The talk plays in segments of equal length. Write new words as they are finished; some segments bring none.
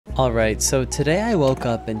Alright, so today I woke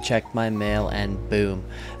up and checked my mail and boom,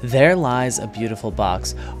 there lies a beautiful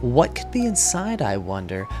box. What could be inside, I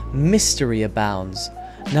wonder? Mystery abounds.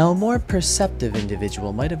 Now a more perceptive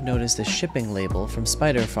individual might have noticed a shipping label from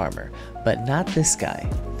Spiderfarmer, but not this guy.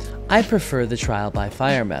 I prefer the trial by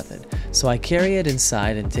fire method, so I carry it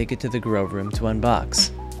inside and take it to the grow room to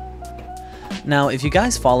unbox. Now, if you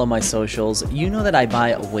guys follow my socials, you know that I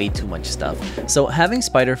buy way too much stuff, so having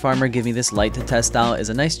Spiderfarmer give me this light to test out is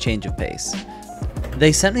a nice change of pace.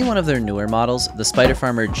 They sent me one of their newer models, the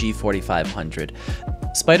Spiderfarmer G4500.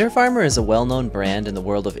 Spiderfarmer is a well-known brand in the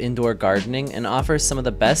world of indoor gardening and offers some of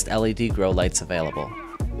the best LED grow lights available.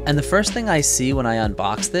 And the first thing I see when I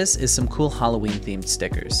unbox this is some cool Halloween-themed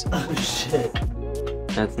stickers. Oh shit.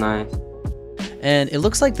 That's nice. And it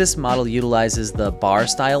looks like this model utilizes the bar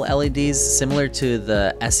style LEDs similar to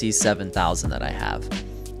the SE7000 that I have.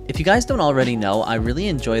 If you guys don't already know, I really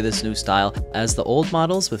enjoy this new style as the old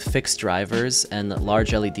models with fixed drivers and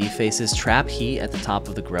large LED faces trap heat at the top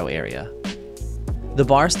of the grow area. The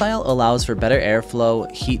bar style allows for better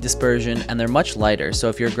airflow, heat dispersion, and they're much lighter, so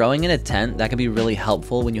if you're growing in a tent, that can be really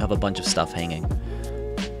helpful when you have a bunch of stuff hanging.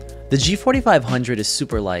 The G4500 is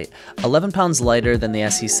super light, 11 pounds lighter than the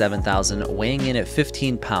SE7000, weighing in at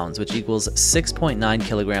 15 pounds, which equals 6.9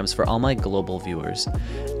 kilograms for all my global viewers.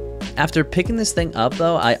 After picking this thing up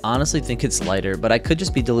though, I honestly think it's lighter, but I could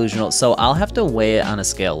just be delusional, so I'll have to weigh it on a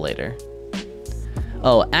scale later.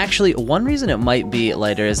 Oh, actually, one reason it might be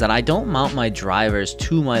lighter is that I don't mount my drivers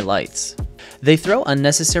to my lights. They throw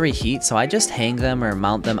unnecessary heat, so I just hang them or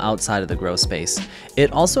mount them outside of the grow space.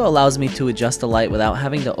 It also allows me to adjust the light without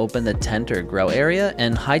having to open the tent or grow area,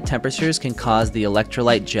 and high temperatures can cause the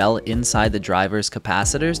electrolyte gel inside the driver's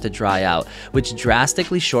capacitors to dry out, which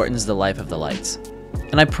drastically shortens the life of the lights.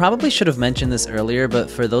 And I probably should have mentioned this earlier,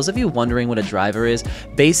 but for those of you wondering what a driver is,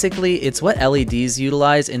 basically it's what LEDs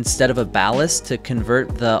utilize instead of a ballast to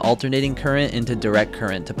convert the alternating current into direct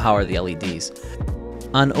current to power the LEDs.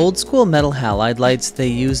 On old school metal halide lights, they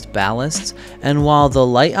used ballasts, and while the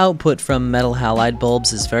light output from metal halide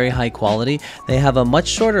bulbs is very high quality, they have a much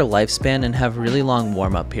shorter lifespan and have really long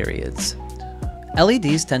warm-up periods.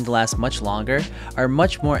 LEDs tend to last much longer, are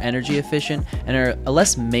much more energy efficient, and are a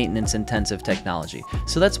less maintenance intensive technology,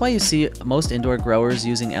 so that's why you see most indoor growers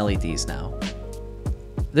using LEDs now.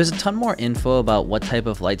 There's a ton more info about what type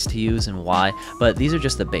of lights to use and why, but these are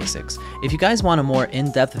just the basics. If you guys want a more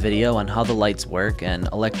in-depth video on how the lights work and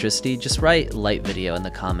electricity, just write light video in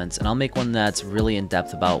the comments and I'll make one that's really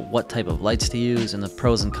in-depth about what type of lights to use and the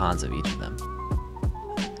pros and cons of each of them.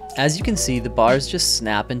 As you can see, the bars just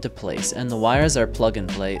snap into place and the wires are plug and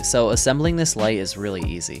play, so assembling this light is really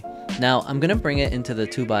easy. Now, I'm going to bring it into the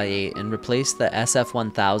 2x8 and replace the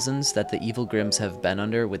SF1000s that the Evil Grims have been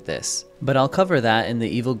under with this, but I'll cover that in the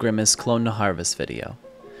Evil Grimace Clone to Harvest video.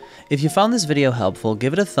 If you found this video helpful,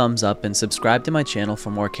 give it a thumbs up and subscribe to my channel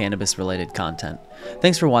for more cannabis related content.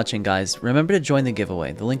 Thanks for watching guys, remember to join the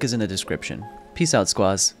giveaway, the link is in the description. Peace out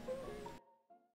squaws.